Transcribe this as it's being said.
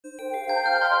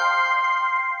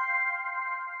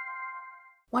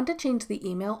Want to change the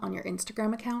email on your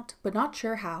Instagram account, but not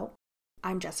sure how?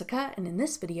 I'm Jessica, and in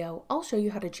this video, I'll show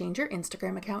you how to change your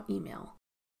Instagram account email.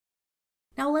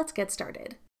 Now let's get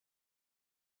started.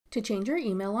 To change your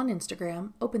email on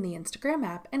Instagram, open the Instagram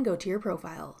app and go to your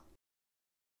profile.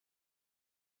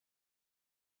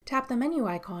 Tap the menu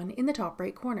icon in the top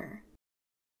right corner.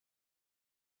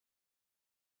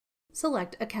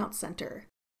 Select Account Center.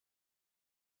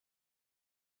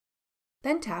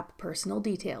 Then tap Personal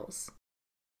Details.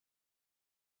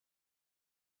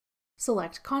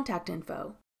 Select Contact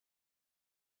Info.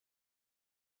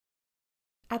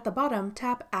 At the bottom,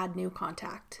 tap Add New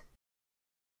Contact.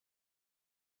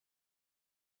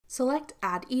 Select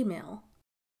Add Email.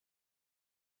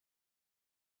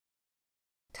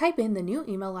 Type in the new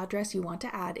email address you want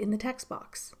to add in the text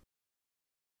box.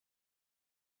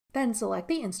 Then select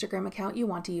the Instagram account you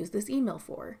want to use this email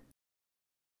for.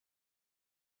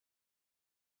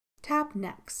 Tap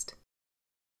Next.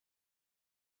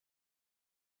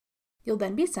 You'll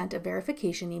then be sent a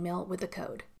verification email with a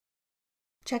code.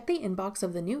 Check the inbox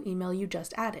of the new email you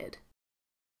just added.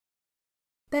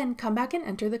 Then come back and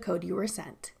enter the code you were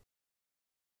sent.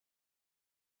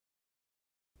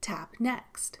 Tap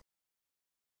Next.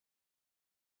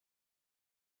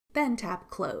 Then tap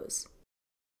Close.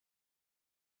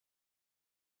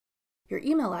 Your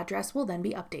email address will then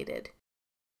be updated.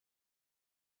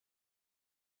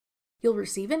 You'll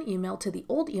receive an email to the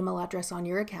old email address on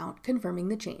your account confirming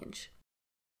the change.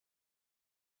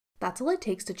 That's all it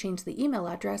takes to change the email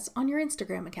address on your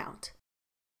Instagram account.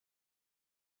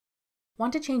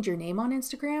 Want to change your name on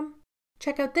Instagram?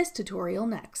 Check out this tutorial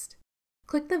next.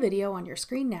 Click the video on your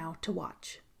screen now to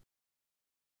watch.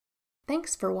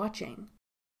 Thanks for watching.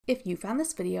 If you found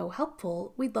this video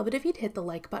helpful, we'd love it if you'd hit the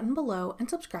like button below and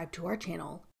subscribe to our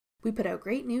channel. We put out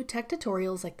great new tech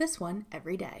tutorials like this one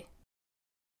every day.